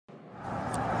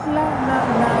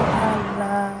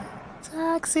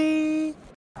sexy.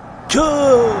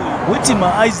 Joy, what in my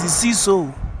eyes is see so?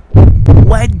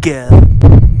 White girl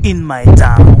in my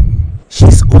town.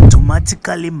 She's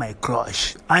automatically my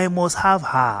crush. I must have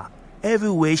her.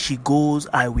 Everywhere she goes,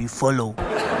 I will follow.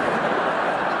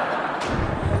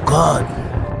 God,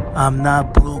 I'm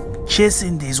not broke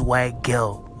chasing this white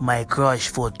girl, my crush,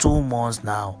 for 2 months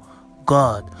now.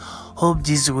 God, hope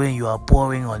this rain you are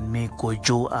pouring on me,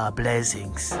 Kojo, are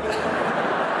blessings.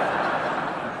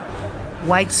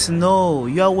 White snow,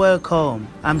 you're welcome.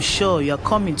 I'm sure you're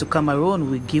coming to Cameroon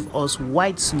will give us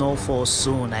white snowfall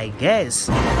soon, I guess.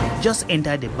 Just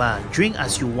enter the bar, drink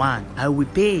as you want, I will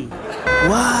pay.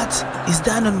 What? Is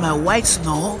that on my white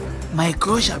snow? My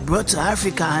crush I brought to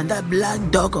Africa and that black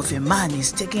dog of a man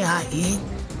is taking her in?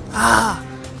 Ah,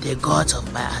 the gods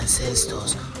of my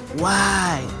ancestors.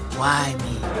 Why? Why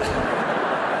me?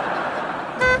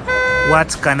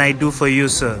 What can I do for you,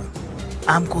 sir?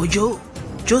 I'm Kojo.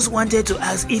 Just wanted to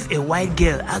ask if a white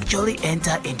girl actually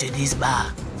entered into this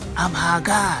bar. I'm her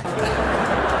guard.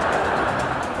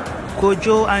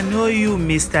 Kojo, I know you,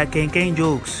 Mr.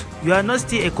 Ghenghenjokes. You are not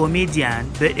still a comedian,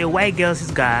 but a white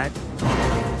girl's guard.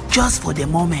 Just for the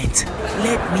moment,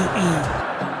 let me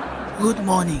in. Good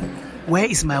morning. Where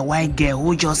is my white girl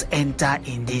who just entered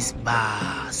in this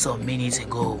bar some minutes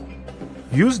ago?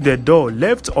 Use the door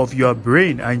left of your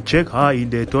brain and check her in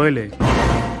the toilet.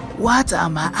 What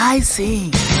am I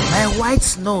seeing? My white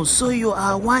snow, so you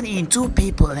are 1 in 2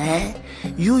 people, eh?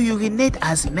 You urinate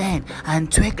as men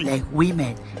and twerk like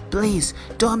women. Please,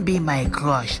 don't be my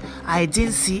crush. I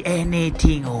didn't see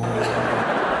anything, oh.